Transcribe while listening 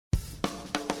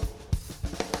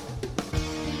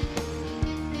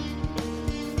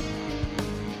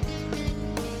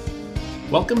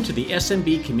Welcome to the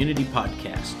SMB Community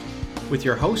Podcast with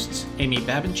your hosts, Amy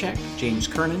Babinchak, James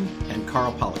Kernan, and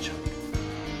Carl Polachuk.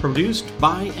 Produced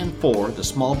by and for the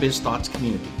Small Biz Thoughts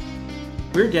community.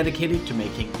 We're dedicated to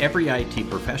making every IT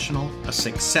professional a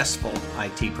successful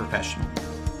IT professional.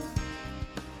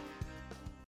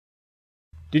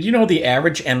 Did you know the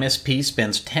average MSP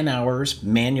spends 10 hours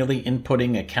manually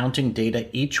inputting accounting data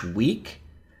each week?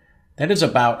 That is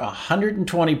about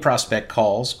 120 prospect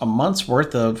calls, a month's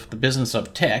worth of the business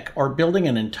of tech, or building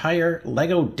an entire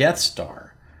Lego Death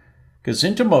Star.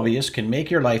 Gazinta Mobius can make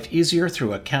your life easier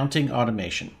through accounting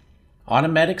automation.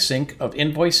 Automatic sync of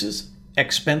invoices,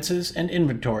 expenses, and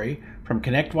inventory from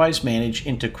ConnectWise Manage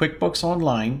into QuickBooks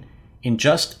Online in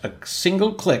just a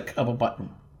single click of a button.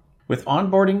 With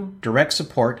onboarding, direct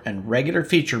support, and regular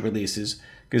feature releases,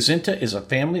 Gazinta is a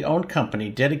family-owned company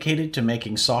dedicated to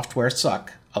making software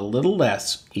suck a little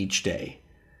less each day.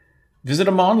 Visit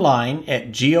them online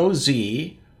at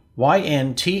gozynta.com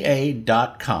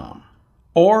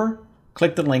or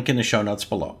click the link in the show notes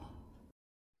below.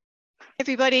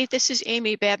 Everybody, this is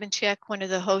Amy Babinchak, one of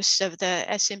the hosts of the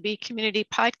SMB Community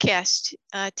Podcast.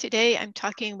 Today, I'm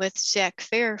talking with Zach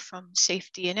Fair from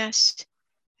SafeDNS.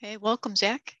 Hey, welcome,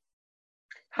 Zach.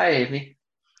 Hi, Amy.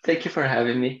 Thank you for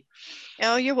having me.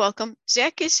 Oh, you're welcome.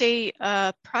 Zach is a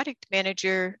product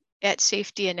manager at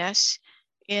SafeDNS.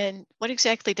 And what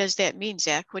exactly does that mean,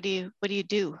 Zach? What do you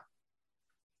do?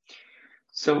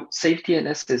 So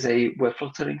SafeDNS is a web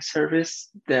filtering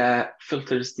service that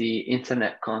filters the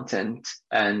internet content,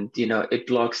 and it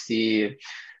blocks the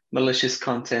malicious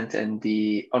content and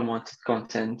the unwanted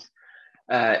content.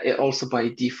 It also by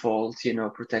default,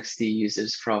 protects the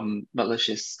users from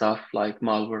malicious stuff like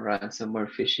malware, ransomware,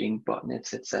 phishing,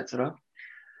 botnets, etc.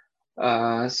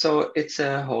 So it's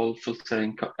a whole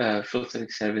filtering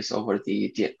service on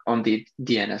the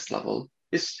DNS level.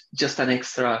 It's just an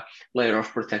extra layer of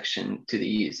protection to the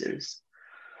users.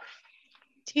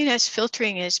 DNS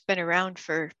filtering has been around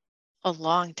for a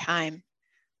long time.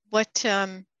 What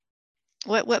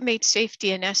made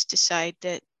SafeDNS decide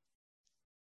that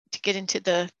to get into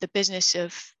the business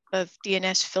of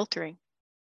DNS filtering?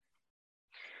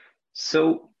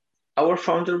 So our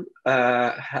founder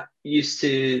used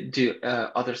to do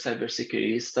other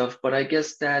cybersecurity stuff, but I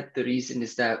guess that the reason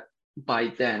is that by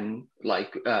then,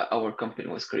 our company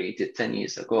was created 10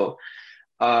 years ago,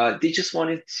 they just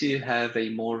wanted to have a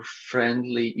more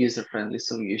user-friendly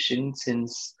solution,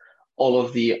 since all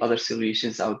of the other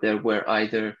solutions out there were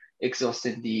either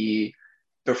exhausting the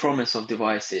performance of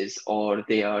devices, or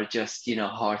they are just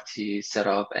hard to set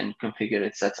up and configure,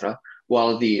 etc.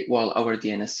 While our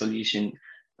DNS solution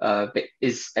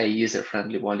is a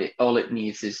user-friendly one. All it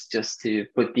needs is just to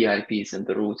put the IPs in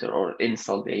the router or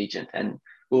install the agent, and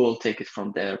we will take it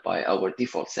from there by our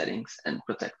default settings and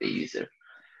protect the user.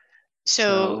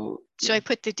 So I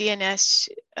put the DNS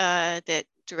that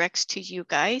directs to you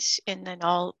guys, and then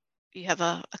you have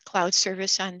a cloud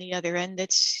service on the other end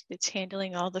that's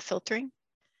handling all the filtering?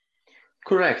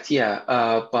 Correct. Yeah.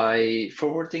 By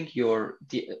forwarding your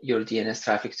DNS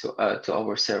traffic to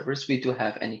our servers, we do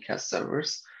have Anycast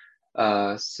servers.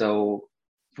 So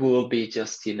we will be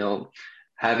just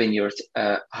having your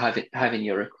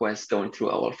request going through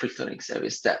our filtering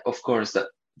service. That, of course,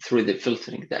 through the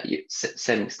filtering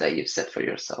settings that you've set for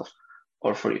yourself,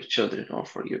 or for your children, or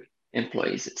for your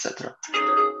employees, etc.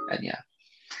 And yeah.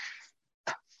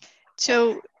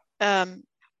 So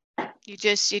you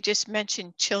just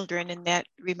mentioned children, and that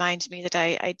reminds me that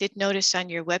I did notice on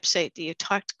your website that you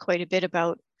talked quite a bit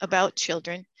about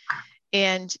children,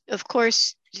 and of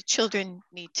course the children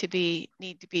need to be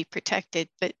protected.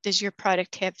 But does your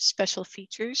product have special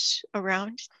features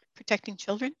around protecting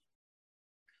children?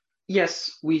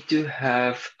 Yes, we do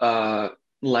have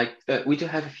we do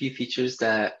have a few features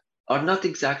that are not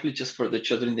exactly just for the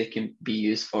children. They can be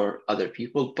used for other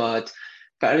people, but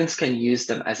parents can use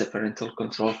them as a parental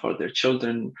control for their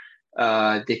children.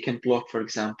 They can block, for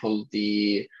example,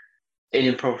 the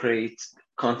inappropriate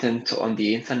content on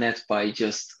the internet by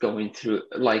just going through,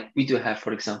 we do have,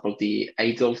 for example, the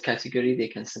adult category. They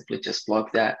can simply just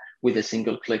block that with a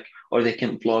single click, or they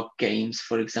can block games,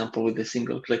 for example, with a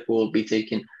single click. We'll be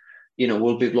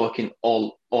blocking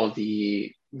all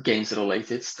the games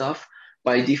related stuff.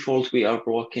 By default, we are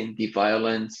blocking the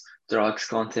violence, drugs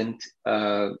content.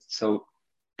 So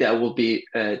that will be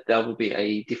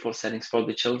a default settings for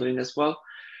the children as well.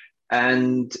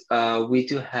 And we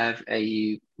do have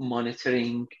a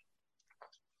monitoring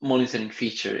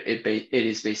feature. It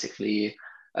is basically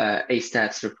a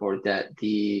stats report that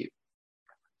the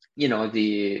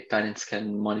parents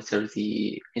can monitor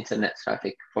the internet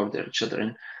traffic for their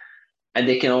children, and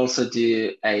they can also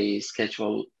do a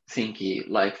schedule thingy.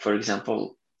 Like, for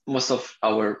example, most of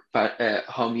our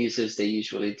home users, they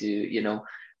usually do,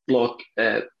 block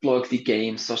the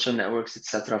games, social networks,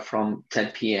 etc. from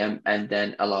 10 p.m. and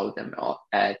then allow them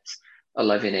at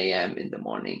 11 a.m. in the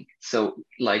morning. So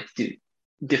like do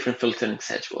different filtering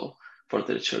schedule for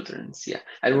the children's. Yeah.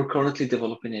 And we're currently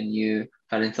developing a new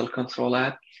parental control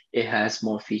app. It has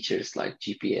more features like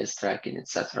GPS tracking,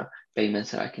 etc., payment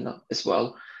tracking as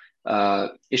well.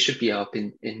 It should be up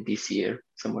in this year,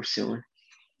 somewhere soon.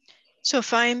 So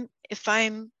if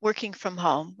I'm working from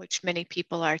home, which many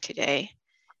people are today,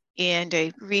 and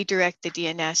I redirect the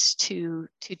DNS to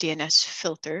DNS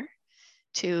filter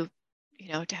to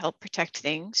to help protect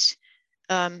things,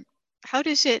 how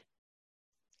does it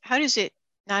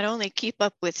not only keep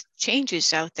up with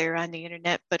changes out there on the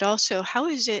internet, but also how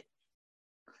is it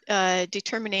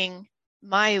determining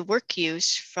my work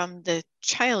use from the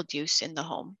child use in the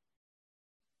home?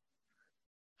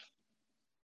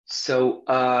 So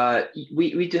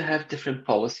we do have different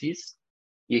policies.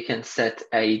 You can set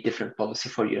a different policy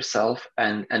for yourself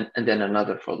and then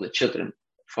another for the children,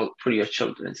 for your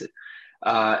children.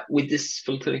 With this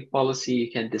filtering policy,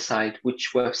 you can decide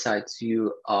which websites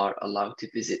you are allowed to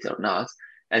visit or not,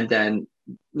 and then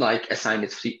like assign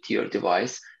it to your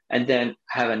device, and then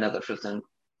have another filtering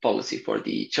policy for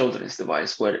the children's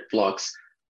device where it blocks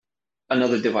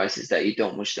another devices that you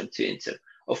don't wish them to enter.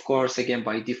 Of course, again,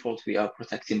 by default, we are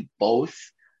protecting both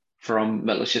from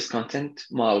malicious content,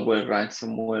 malware,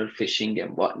 ransomware, phishing,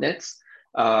 and botnets.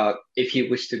 If you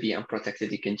wish to be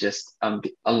unprotected, you can just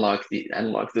unlock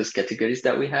those categories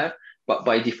that we have, but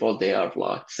by default, they are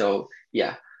blocked. So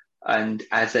yeah, and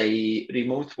as a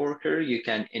remote worker, you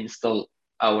can install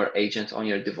our agent on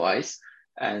your device,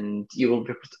 and you will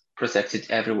be protected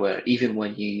everywhere, even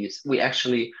when you use. We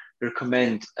actually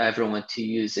recommend everyone to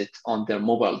use it on their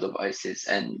mobile devices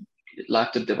and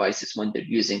laptop devices when they're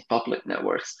using public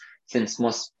networks, since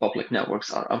most public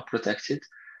networks are unprotected.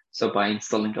 So by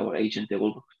installing our agent, they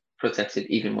will be protected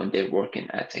even when they're working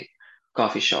at a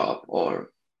coffee shop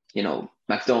or,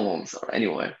 McDonald's or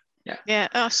anywhere. Yeah. Yeah.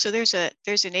 Oh, so there's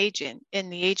an agent,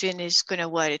 and the agent is gonna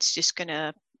what? It's just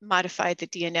gonna modify the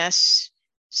DNS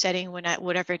setting when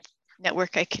whatever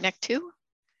network I connect to.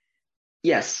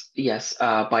 Yes.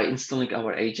 By installing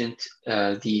our agent,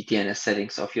 the DNS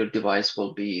settings of your device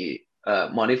will be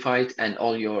modified, and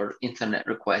all your internet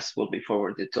requests will be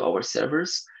forwarded to our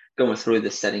servers, going through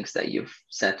the settings that you've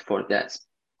set for that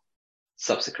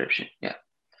subscription. Yeah.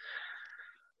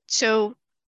 So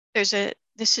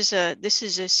this is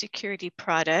a security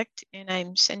product, and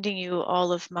I'm sending you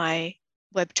all of my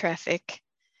web traffic.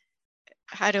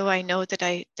 How do I know that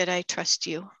I trust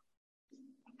you?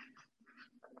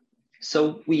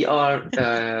 So we are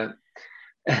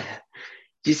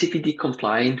GCPD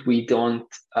compliant. We don't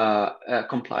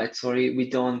compliant. Sorry, we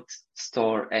don't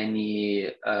store any.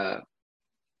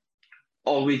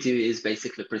 All we do is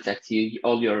basically protect you.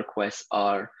 All your requests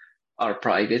are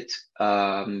private,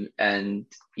 and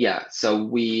yeah. So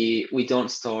we don't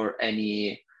store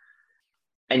any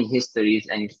histories,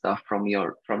 any stuff from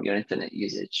your internet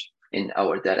usage in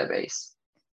our database.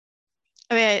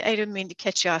 I mean, I didn't mean to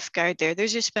catch you off guard there.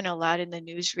 There's just been a lot in the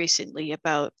news recently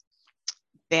about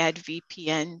bad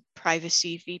VPN,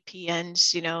 privacy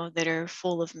VPNs, that are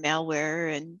full of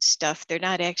malware and stuff. They're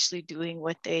not actually doing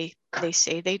what they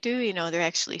say they do. They're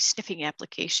actually sniffing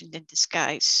applications in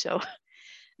disguise. So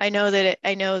I know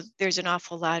there's an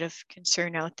awful lot of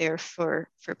concern out there for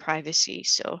privacy.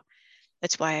 So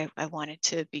that's why I wanted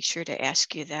to be sure to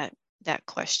ask you that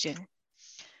question.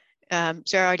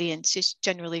 So our audience is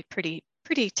generally pretty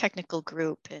technical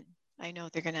group, and I know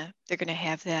they're gonna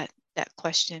have that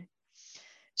question.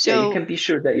 So yeah, you can be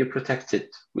sure that you're protected.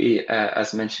 We,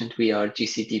 as mentioned, we are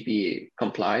GCDB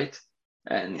compliant,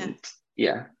 and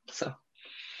so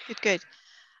good.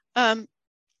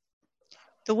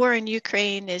 The war in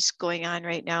Ukraine is going on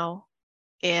right now,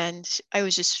 and I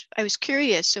was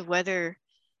curious of whether,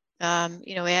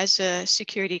 as a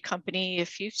security company,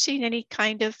 if you've seen any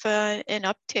kind of an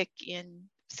uptick in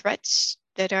threats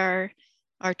that are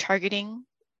targeting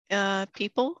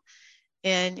people,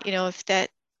 and if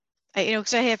that,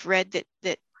 because I have read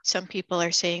that some people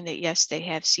are saying that yes, they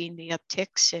have seen the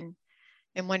upticks, and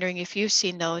I'm wondering if you've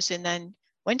seen those, and then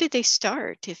when did they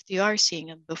start? If you are seeing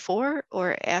them before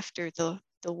or after the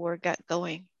war got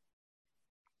going?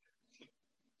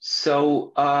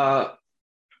 So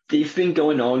they've been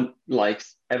going on like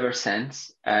ever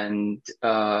since, and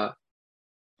the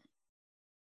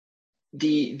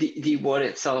war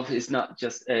itself is not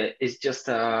just it's just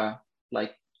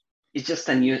like it's just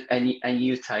a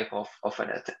new type of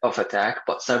attack,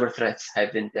 but cyber threats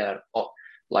have been there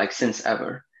like since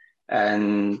ever.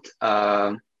 And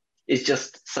it's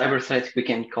just cyber threat. We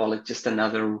can call it just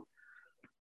another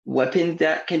weapon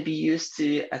that can be used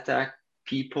to attack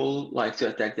people, like to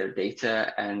attack their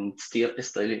data and steal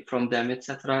it from them,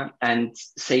 etc. And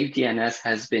Safe DNS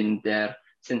has been there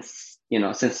since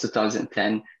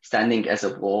 2010, standing as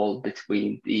a wall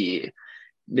between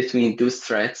those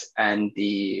threats and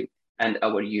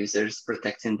our users,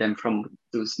 protecting them from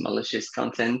those malicious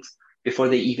content before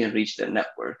they even reach their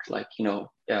network. Like,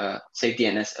 Safe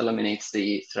DNS eliminates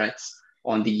the threats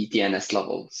on the DNS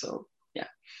level. So yeah.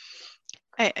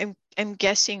 I'm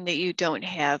guessing that you don't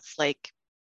have like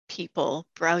people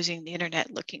browsing the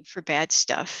internet looking for bad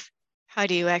stuff. How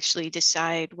do you actually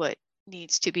decide what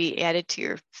needs to be added to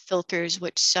your filters,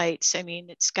 which sites? I mean,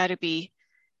 it's got to be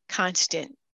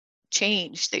constant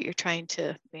change that you're trying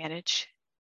to manage.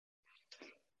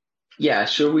 Yeah,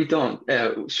 sure. We don't.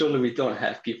 Surely we don't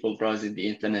have people browsing the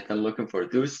internet and looking for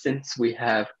those. Since we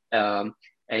have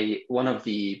one of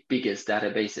the biggest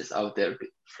databases out there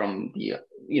from the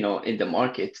in the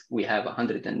market, we have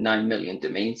 109 million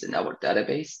domains in our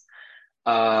database.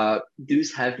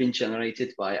 Those have been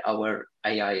generated by our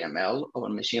AIML, our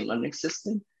machine learning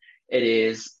system. It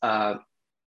is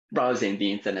browsing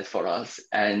the internet for us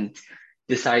and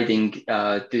deciding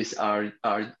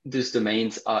those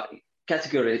domains are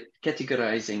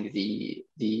categorizing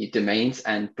the domains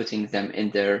and putting them in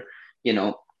their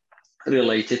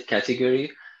related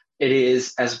category. It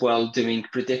is as well doing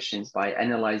predictions by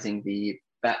analyzing the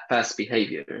past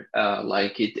behavior.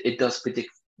 Like it does predict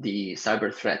the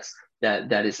cyber threats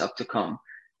that is up to come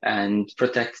and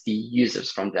protect the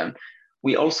users from them.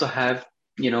 We also have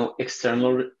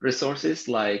external resources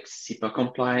like CIPA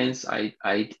compliance,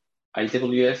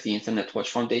 IWF, the Internet Watch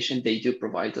Foundation. They do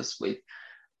provide us with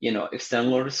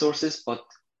external resources, but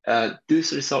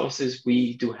those resources,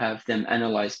 we do have them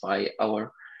analyzed by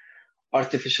our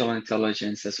artificial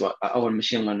intelligence as well, our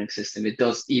machine learning system. It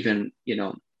does even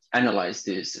analyze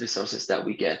these resources that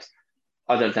we get,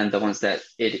 other than the ones that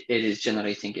it is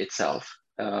generating itself.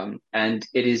 And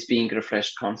it is being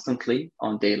refreshed constantly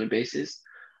on daily basis.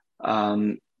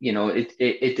 It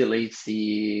deletes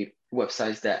the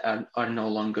websites that are no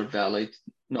longer valid,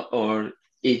 or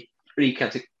it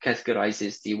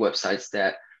recategorizes the websites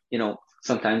that,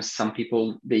 sometimes some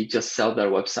people, they just sell their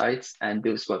websites and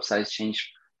those websites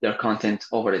change their content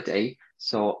over a day.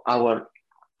 So our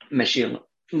machine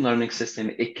learning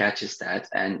system, it catches that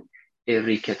and it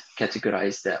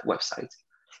recategorizes that website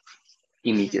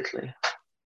immediately.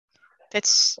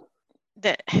 That's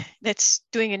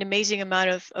doing an amazing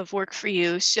amount of work for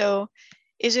you. So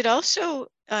is it also,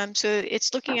 so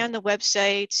it's looking on the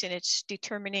websites and it's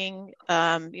determining,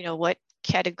 what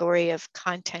category of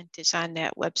content is on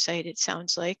that website, it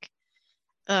sounds like.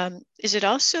 Is it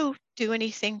also do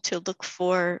anything to look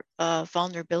for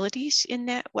vulnerabilities in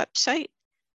that website?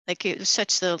 Like it was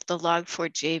such the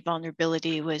Log4j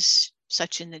vulnerability was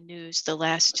such in the news the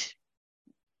last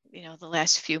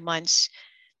few months.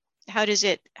 How does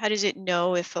it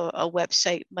know if a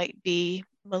website might be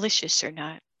malicious or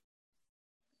not?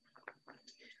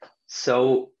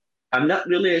 So I'm not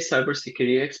really a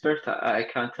cybersecurity expert. I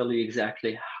can't tell you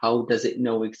exactly how does it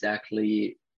know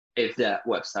exactly if that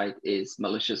website is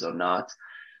malicious or not.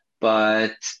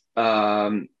 But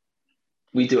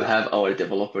we do have our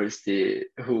developers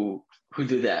who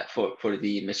do that for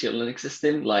the machine learning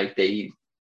system.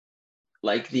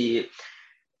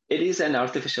 It is an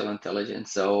artificial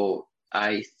intelligence, so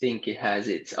I think it has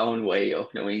its own way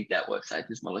of knowing that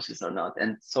website is malicious or not.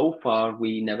 And so far,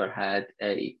 we never had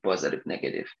a positive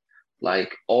negative.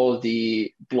 Like all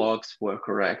the blogs were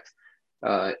correct.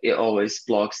 It always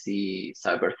blocks the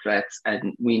cyber threats,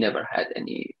 and we never had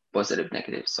any positive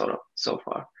negative so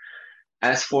far.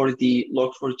 As for the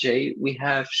Log4j, we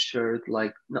have shared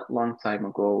like not long time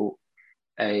ago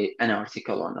an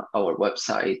article on our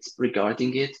website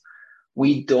regarding it.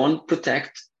 We don't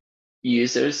protect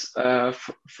users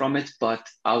from it, but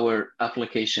our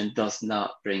application does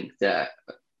not bring that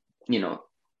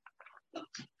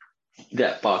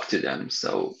bug to them.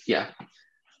 So yeah.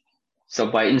 So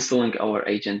by installing our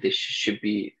agent, this should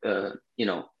be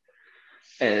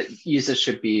users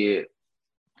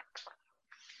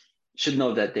should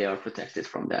know that they are protected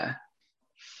from that.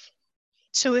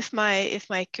 So if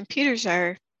my computers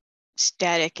are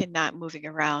static and not moving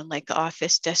around like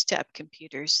office desktop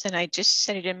computers, then I just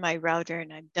set it in my router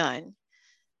and I'm done.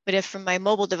 But if from my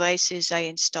mobile devices, I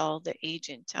install the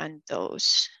agent on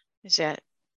those, do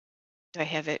I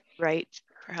have it right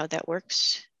for how that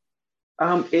works?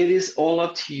 It is all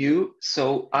up to you.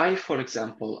 So for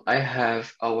example, I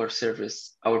have our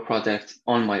service, our product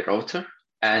on my router.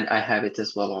 and I have it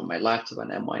as well on my laptop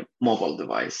and on my mobile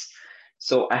device.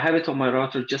 So I have it on my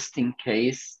router just in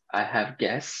case I have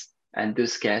guests, and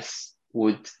those guests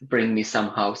would bring me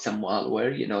somehow some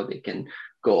malware, they can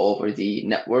go over the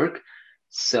network.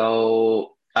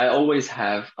 So I always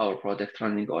have our product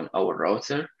running on our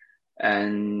router,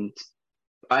 and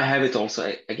I have it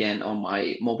also again on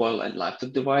my mobile and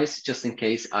laptop device, just in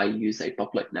case I use a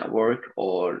public network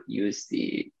or use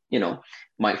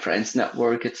my friend's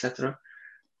network, etc.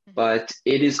 But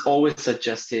it is always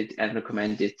suggested and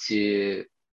recommended to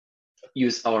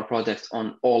use our product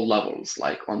on all levels,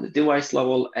 like on the device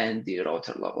level and the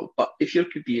router level. But if your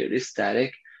computer is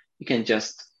static, you can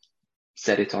just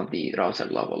set it on the router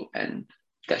level, and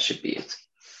that should be it.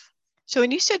 So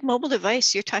when you said mobile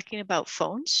device, you're talking about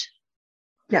phones?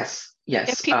 Yes. Yeah,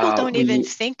 people don't even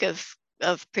think of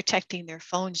protecting their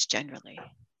phones generally.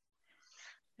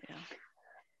 Yeah.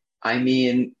 I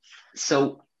mean,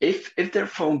 so if their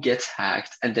phone gets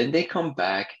hacked and then they come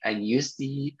back and use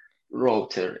the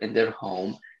router in their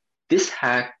home,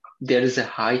 there is a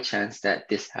high chance that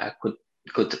this hack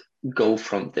could go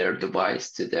from their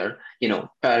device to their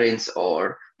parents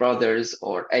or brothers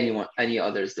or any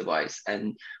other's device,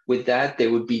 and with that they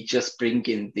would be just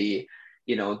bringing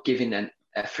giving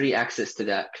a free access to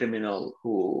that criminal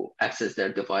who access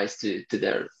their device to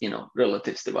their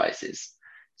relatives' devices.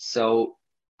 So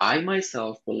I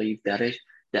myself believe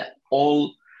that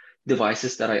all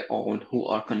devices that I own who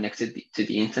are connected to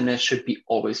the internet should be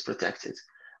always protected.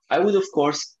 I would, of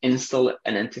course, install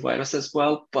an antivirus as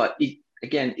well, but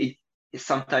it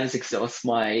sometimes exhausts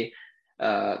my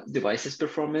device's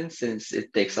performance since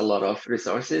it takes a lot of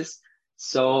resources.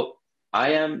 So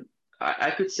I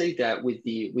could say that with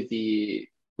the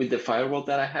firewall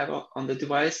that I have on the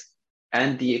device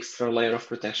and the extra layer of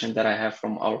protection that I have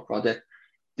from our product,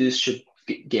 this should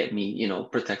get me,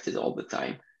 protected all the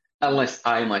time, unless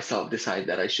I myself decide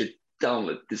that I should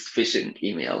download this phishing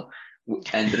email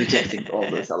and rejecting all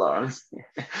those alarms.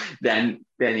 then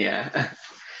yeah.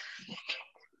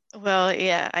 Well,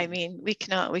 yeah, I mean, we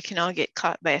can all get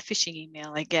caught by a phishing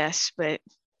email, I guess, but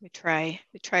we try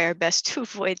our best to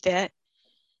avoid that.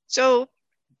 So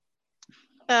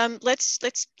let's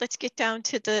get down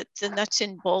to the nuts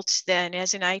and bolts then.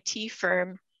 As an IT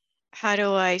firm, how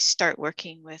do I start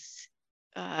working with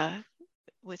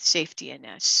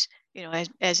SafeDNS?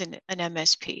 As an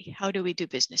MSP, how do we do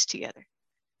business together?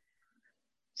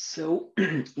 So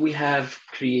we have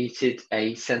created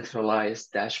a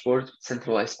centralized dashboard,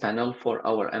 centralized panel for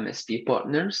our MSP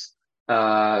partners.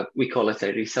 We call it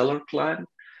a reseller plan.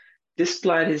 This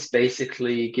plan is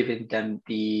basically giving them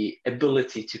the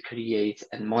ability to create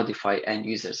and modify end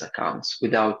users' accounts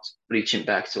without reaching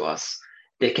back to us.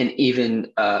 They can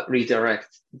even redirect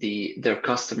their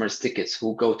customers' tickets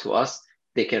who go to us.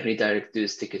 They can redirect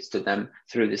those tickets to them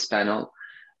through this panel.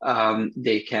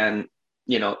 They can,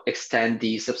 extend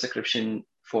the subscription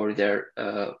for their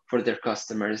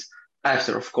customers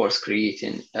after, of course,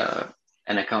 creating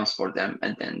an account for them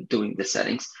and then doing the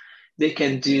settings. They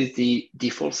can do the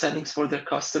default settings for their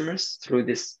customers through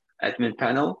this admin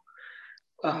panel.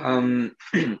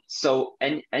 So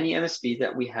any MSP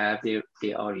that we have,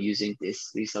 they are using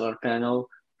this reseller panel.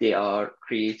 They are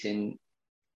creating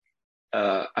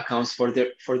accounts for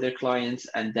their clients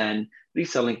and then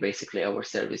reselling basically our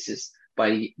services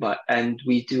and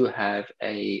we do have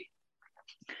a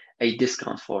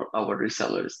discount for our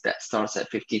resellers that starts at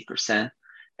 15%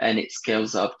 and it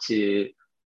scales up to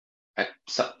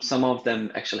some of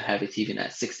them actually have it even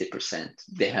at 60%.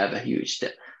 They have a huge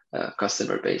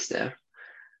customer base there.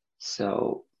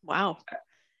 So wow.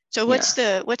 So what's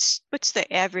the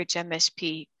average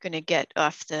MSP going to get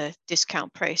off the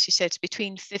discount price? You said it's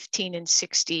between 15 and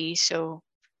 60. So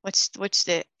what's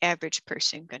the average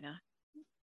person gonna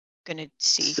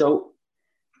see?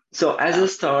 So as a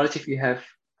start, if you have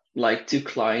like 2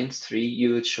 clients, 3,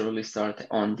 you would surely start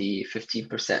on the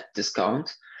 15% discount.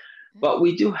 Mm-hmm. But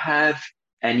we do have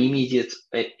an immediate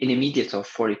of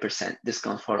 40%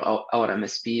 discount for our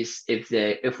MSPs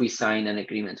if we sign an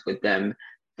agreement with them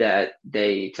that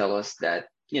they tell us that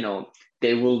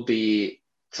they will be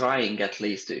trying at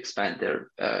least to expand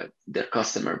their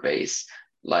customer base,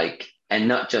 and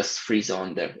not just freeze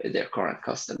on their current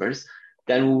customers.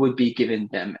 Then we would be giving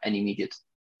them an immediate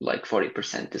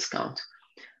 40% discount.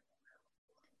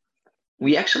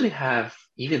 We actually have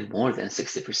even more than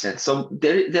 60%. So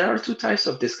there are 2 types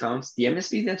of discounts. The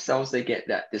MSP themselves, they get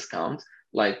that discount.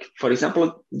 Like, for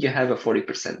example, you have a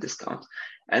 40% discount.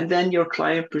 And then your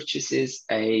client purchases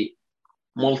a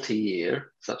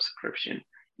multi-year subscription.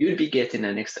 You'd be getting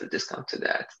an extra discount to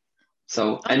that.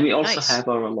 So, and we also have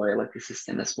our loyalty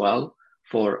system as well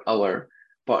for our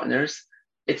partners.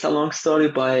 it's a long story,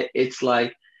 but it's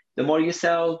like the more you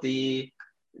sell, it's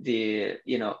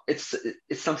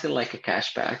something like a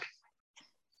cashback.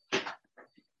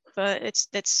 But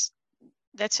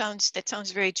that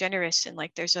sounds very generous, and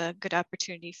like there's a good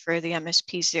opportunity for the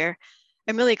MSPs there.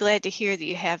 I'm really glad to hear that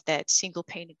you have that single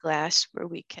pane of glass where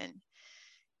we can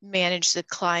manage the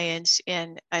clients,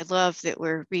 and I love that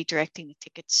we're redirecting the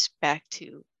tickets back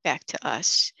to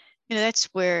us. That's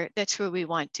where we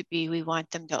want to be. We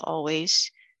want them to always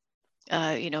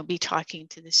be talking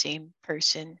to the same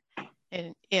person.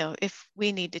 And if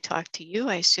we need to talk to you,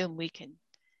 I assume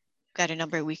got a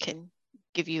number we can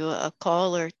give you a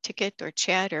call or ticket or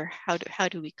chat, or how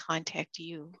do we contact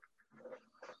you?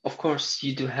 Of course,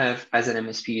 you do have, as an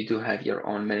MSP, you do have your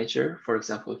own manager. For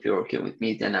example, if you're working with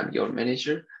me, then I'm your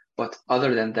manager. But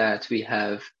other than that, we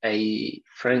have a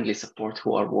friendly support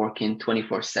who are working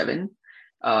 24/7.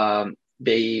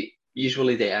 They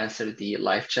answer the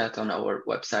live chat on our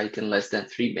website in less than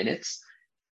 3 minutes.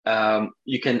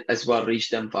 You can as well reach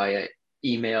them via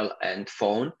email and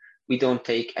phone. We don't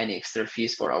take any extra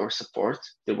fees for our support.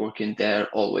 They're working there,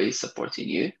 always supporting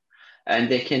you. And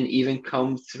they can even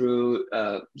come through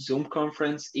Zoom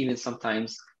conference, even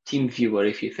sometimes TeamViewer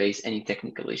if you face any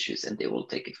technical issues, and they will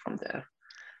take it from there.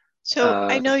 So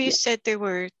I know you said there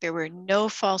were no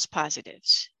false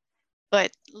positives,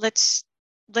 but let's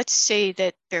say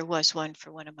that there was one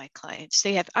for one of my clients.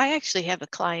 I actually have a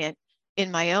client in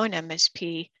my own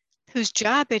MSP whose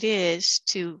job it is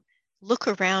to look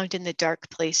around in the dark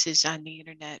places on the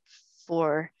internet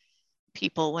for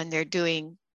people when they're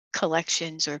doing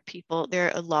collections, or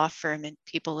they're a law firm and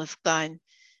people have gone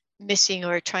missing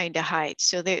or trying to hide.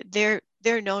 So they're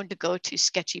known to go to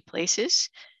sketchy places.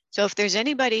 So if there's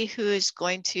anybody who is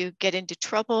going to get into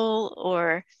trouble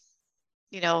or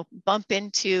bump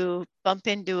into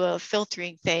a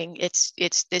filtering thing, it's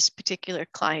this particular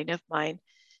client of mine.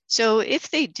 So if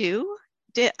they do,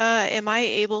 am I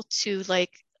able to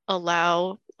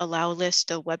allow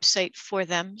list a website for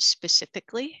them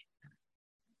specifically?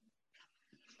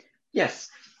 Yes,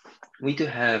 we do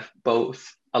have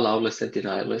both allow list and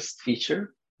deny list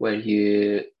feature, where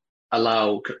you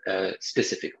allow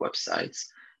specific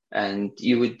websites, and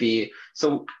you would be,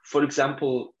 so for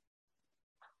example,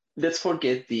 let's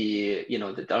forget the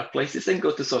dark places and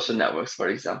go to social networks. For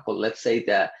example, let's say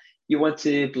that you want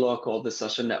to block all the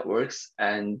social networks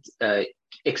and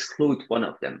exclude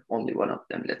only one of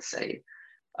them. Let's say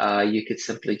you could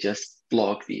simply just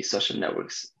block the social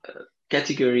networks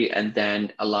category and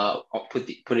then put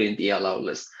it in the allow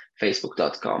list,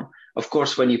 facebook.com. Of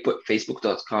course, when you put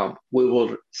facebook.com, we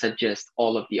will suggest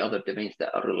all of the other domains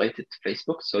that are related to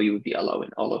Facebook, so you would be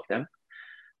allowing all of them.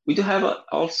 We do have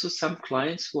also some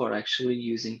clients who are actually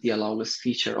using the allow list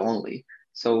feature only.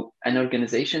 So an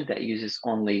organization that uses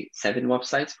only 7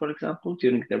 websites, for example,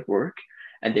 during their work,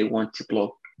 and they want to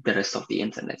block the rest of the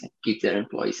internet and keep their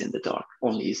employees in the dark,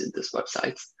 only using these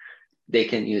websites, they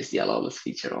can use the allow list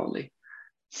feature only.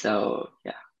 So,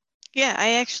 yeah. Yeah,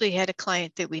 I actually had a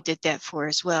client that we did that for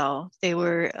as well. They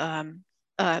were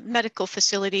a medical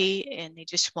facility, and they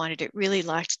just wanted it really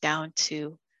locked down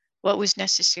to what was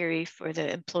necessary for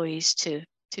the employees to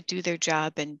do their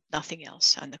job and nothing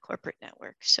else on the corporate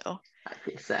network. So I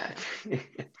feel sad.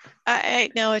 I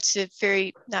know it's a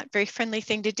not very friendly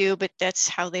thing to do, but that's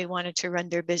how they wanted to run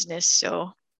their business.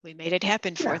 So we made it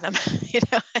happen for them.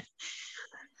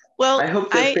 Well, I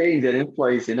hope they're paying their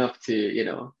employees enough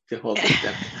to hold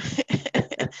them.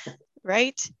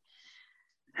 Right.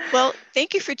 Well,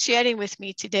 thank you for chatting with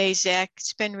me today, Zach.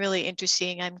 It's been really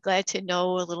interesting. I'm glad to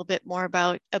know a little bit more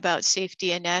about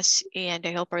SafeDNS, and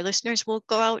I hope our listeners will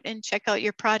go out and check out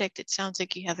your product. It sounds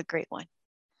like you have a great one.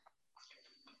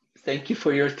 Thank you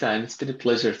for your time. It's been a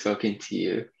pleasure talking to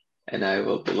you, and I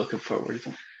will be looking forward.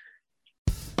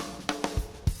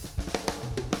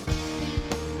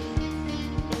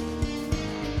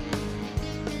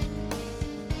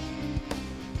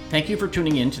 Thank you for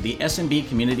tuning in to the SMB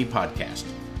Community Podcast.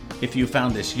 If you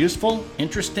found this useful,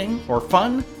 interesting, or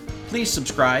fun, please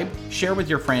subscribe, share with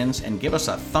your friends, and give us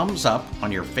a thumbs up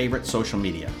on your favorite social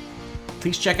media.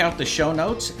 Please check out the show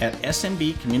notes at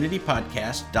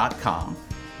smbcommunitypodcast.com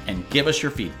and give us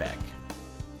your feedback.